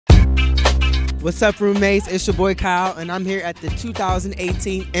What's up, roommates? It's your boy Kyle, and I'm here at the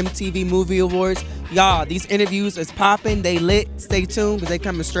 2018 MTV Movie Awards. Y'all, these interviews is popping. They lit. Stay tuned, because they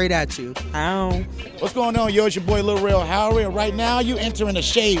coming straight at you. Ow. What's going on, yo? It's your boy Lil Real Harry, and right now you entering the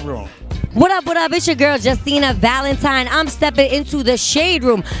Shade Room. What up, what up? It's your girl Justina Valentine. I'm stepping into the Shade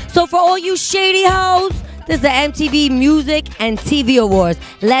Room. So for all you shady hoes, this is the MTV Music and TV Awards.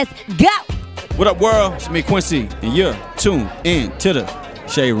 Let's go! What up, world? It's me, Quincy, and you're tuned in to the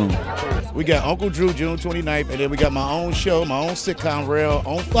Shade Room. We got Uncle Drew June 29th, and then we got my own show, my own sitcom reel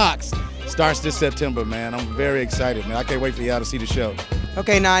on Fox. Starts this September, man. I'm very excited, man. I can't wait for y'all to see the show.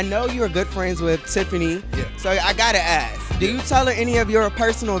 Okay, now I know you are good friends with Tiffany, so I gotta ask, do you tell her any of your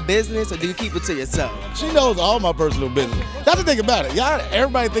personal business, or do you keep it to yourself? She knows all my personal business. That's the thing about it. Y'all,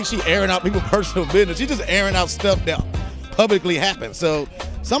 everybody thinks she airing out people's personal business. She just airing out stuff that publicly happens. So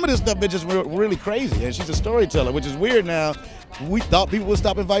some of this stuff is just really crazy, and she's a storyteller, which is weird now. We thought people would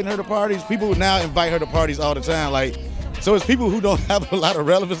stop inviting her to parties. People would now invite her to parties all the time. Like, so it's people who don't have a lot of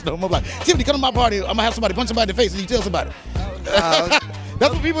relevance no more. Like, Tiffany, come to my party. I'm gonna have somebody punch somebody in the face and you tell somebody.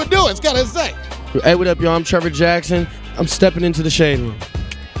 That's what people do. It's kind of insane. Hey, what up, y'all? I'm Trevor Jackson. I'm stepping into the Shade Room.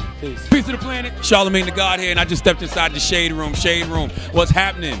 Peace to the planet. Charlamagne the God here, and I just stepped inside the Shade Room. Shade Room. What's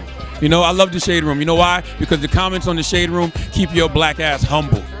happening? You know, I love the Shade Room. You know why? Because the comments on the Shade Room keep your black ass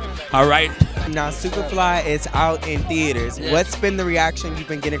humble. All right? Now, Superfly is out in theaters. Yes. What's been the reaction you've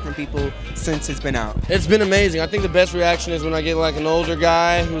been getting from people since it's been out? It's been amazing. I think the best reaction is when I get like an older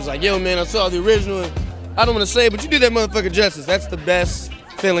guy who's like, yo, man, I saw the original. I don't want to say it, but you did that motherfucker justice. That's the best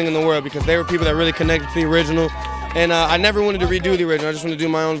feeling in the world, because they were people that really connected to the original. And I never wanted to redo the original. I just want to do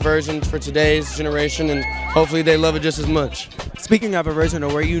my own version for today's generation, and hopefully they love it just as much. Speaking of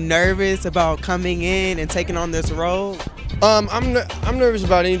original, were you nervous about coming in and taking on this role? I'm nervous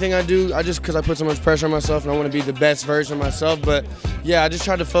about anything I do. Because I put so much pressure on myself, and I want to be the best version of myself. But yeah, I just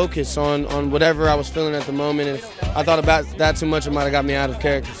tried to focus on whatever I was feeling at the moment. And if I thought about that too much, it might have got me out of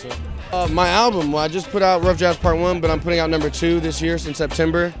character. So my album, well, I just put out Rough Drafts Part 1, but I'm putting out number 2 this year since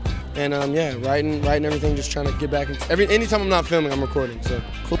September. And yeah, writing everything, just trying to get back into anytime I'm not filming, I'm recording. So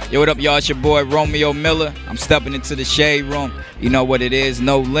cool. Yo, what up, y'all? It's your boy Romeo Miller. I'm stepping into the Shade Room. You know what it is,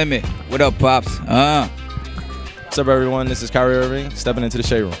 no limit. What up, Pops? What's up, everyone? This is Kyrie Irving, stepping into the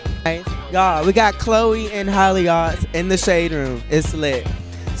Shade Room. Hey, y'all, we got Chloe and Halle, y'all, in the Shade Room. It's lit.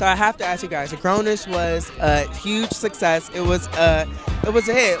 So I have to ask you guys, Grownish was a huge success. It was a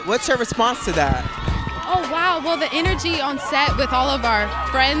hit. What's your response to that? Oh, wow. Well, the energy on set with all of our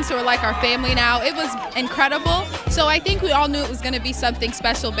friends who are like our family now, it was incredible. So I think we all knew it was going to be something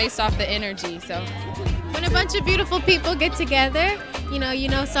special based off the energy. So when a bunch of beautiful people get together, you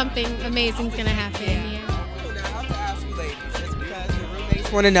know something amazing's going to happen. Yeah. Now, I have to ask you ladies, just because the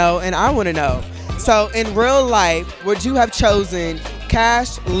roommates want to know and I want to know. So in real life, would you have chosen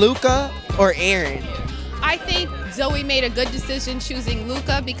Cash, Luca, or Aaron? I think Zoe made a good decision choosing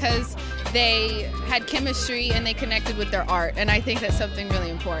Luca, because they had chemistry and they connected with their art, and I think that's something really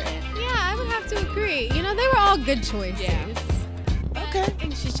important. Yeah, I would have to agree. You know, they were all good choices. Yeah. Okay.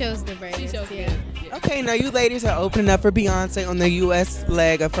 And she chose the brightest. Yeah. Okay, now you ladies are opening up for Beyonce on the U.S.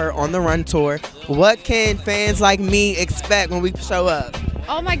 leg of her On the Run tour. What can fans like me expect when we show up?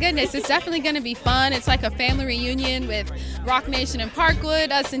 Oh my goodness, it's definitely going to be fun. It's like a family reunion with Rock Nation and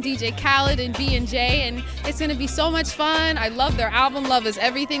Parkwood, us and DJ Khaled and B&J, and it's going to be so much fun. I love their album, Love Is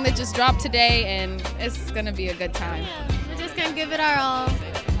Everything, that just dropped today, and it's going to be a good time. Yeah, we're just going to give it our all.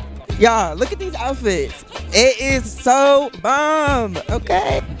 Y'all, look at these outfits. It is so bomb,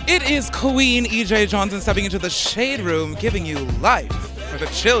 okay? It is Queen E.J. Johnson stepping into the Shade Room, giving you life for the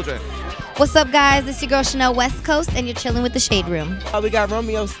children. What's up, guys? This is your girl Chanel West Coast, and you're chilling with the Shade Room. We got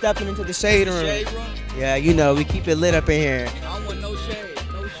Romeo stepping into the Shade Room. Shade Room? Yeah, you know, we keep it lit up in here. I don't want no shade.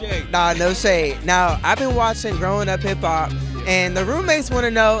 No shade. Nah, no shade. Now, I've been watching Growing Up Hip Hop, and the roommates want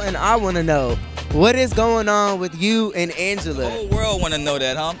to know, and I want to know, what is going on with you and Angela? The whole world want to know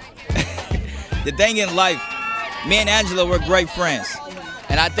that, huh? The thing in life, me and Angela, we're great friends.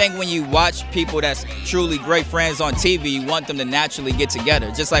 And I think when you watch people that's truly great friends on TV, you want them to naturally get together,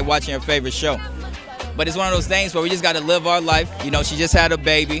 just like watching your favorite show. But it's one of those things where we just got to live our life. You know, she just had a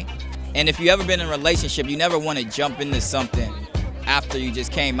baby. And if you ever been in a relationship, you never want to jump into something after you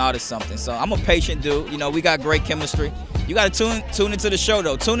just came out of something. So I'm a patient dude. You know, we got great chemistry. You got to tune into the show,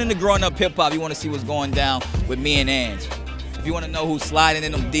 though. Tune into Growing Up Hip Hop. You want to see what's going down with me and Ange. If you want to know who's sliding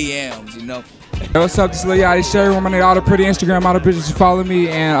in them DMs, you know. Hey, what's up? This is Lil Yachty Shade Room. I need all the pretty Instagram, all the bitches who follow me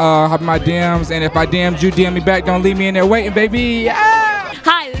and hop in my DMs. And if I DM'd you, DM me back. Don't leave me in there waiting, baby. Yeah!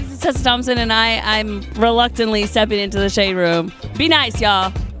 Hi, this is Tessa Thompson, and I'm reluctantly stepping into the Shade Room. Be nice,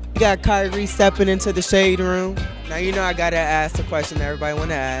 y'all. We got Kyrie stepping into the Shade Room. Now you know I gotta ask the question that everybody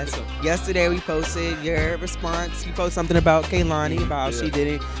wanna ask. Yesterday we posted your response. You posted something about Kehlani, about how she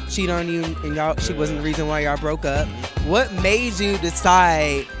didn't cheat on you and y'all. She wasn't the reason why y'all broke up. What made you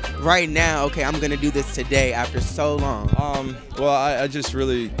decide right now? Okay, I'm gonna do this today after so long. Well, I just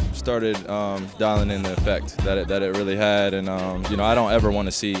really started dialing in the effect that it really had, and you know, I don't ever want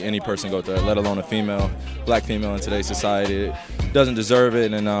to see any person go through it, let alone a female, black female in today's society. It doesn't deserve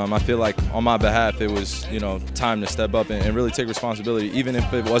it, and I feel like on my behalf, it was, you know, time to step up and really take responsibility, even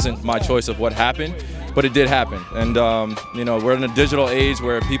if it wasn't my choice of what happened, but it did happen. And you know, we're in a digital age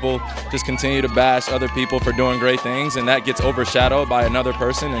where people just continue to bash other people for doing great things, and that gets overshadowed by another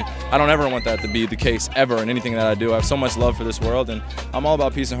person, and I don't ever want that to be the case ever in anything that I do. I have so much love for this world, and I'm all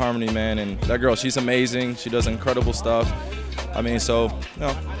about peace and harmony, man, and that girl, she's amazing. She does incredible stuff. I mean, so, you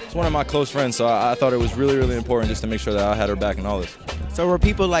know, it's one of my close friends, so I thought it was really, really important just to make sure that I had her back in all this. So were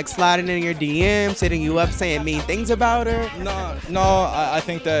people like sliding in your DMs, hitting you up, saying mean things about her? No, I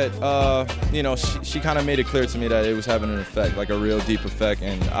think that, you know, she kind of made it clear to me that it was having an effect, like a real deep effect,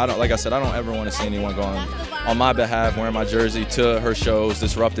 and like I said, I don't ever want to see anyone going on my behalf, wearing my jersey to her shows,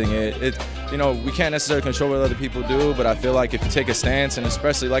 disrupting it. You know, we can't necessarily control what other people do, but I feel like if you take a stance, and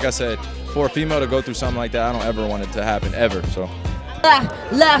especially, like I said, for a female to go through something like that, I don't ever want it to happen, ever, so.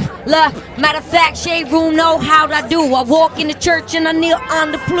 Love. Matter of fact, Shade Room know how I do. I walk in the church and I kneel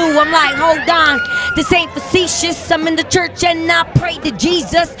on the pew. I'm like, hold on, this ain't facetious. I'm in the church and I pray to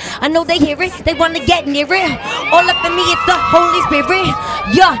Jesus. I know they hear it, they want to get near it. All up in me, it's the Holy Spirit.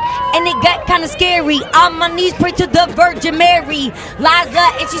 Yeah, and it got kind of scary. On my knees, pray to the Virgin Mary. Liza,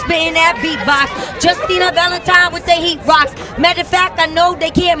 and she's spitting that beatbox. Justina Valentine with the heat rocks. Matter of fact, I know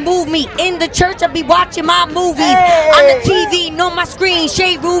they can't move me. In the church, I be watching my movies. On the TV, know my screen.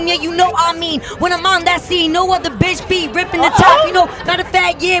 Shade Room, yeah, you know I mean. When I'm on that scene, no other bitch be ripping the top. You know, matter of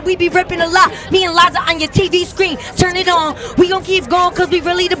fact, yeah, we be ripping a lot. Me and Liza on your TV screen, turn it on. We gon' keep going cause we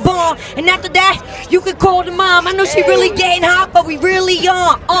really the bomb. And after that, you can call the mom. I know she really getting hot, but we really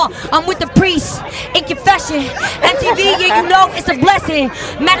on. I'm with the priest in confession. MTV, yeah, you know it's a blessing.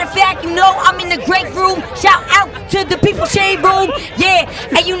 Matter of fact, you know I'm in the great room. Shout out to the people, Shade Room, yeah.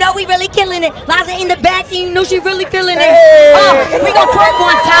 And you know we really killing it. Liza in the back, and you know she really feeling it. We gon' twerk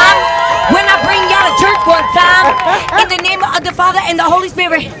one time when I bring y'all to church one time. In the name of the Father and the Holy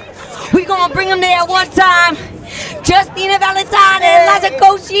Spirit, we gonna bring them there one time. Justina Valentine and Liza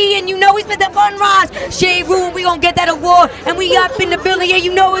Koshy, and you know we spit the fun rhymes. Shade Room, we gonna get that award, and we up in the building, yeah,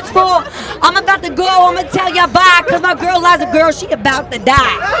 you know it's raw. I'm about to go, I'ma tell y'all bye, cause my girl Liza girl, she about to die.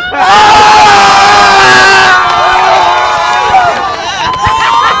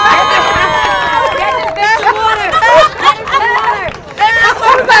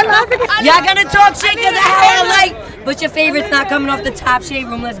 Y'all gonna talk shit cause of how I like, but your favorite's not coming off the top. Shade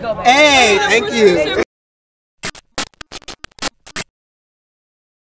Room, let's go back. Hey, thank you.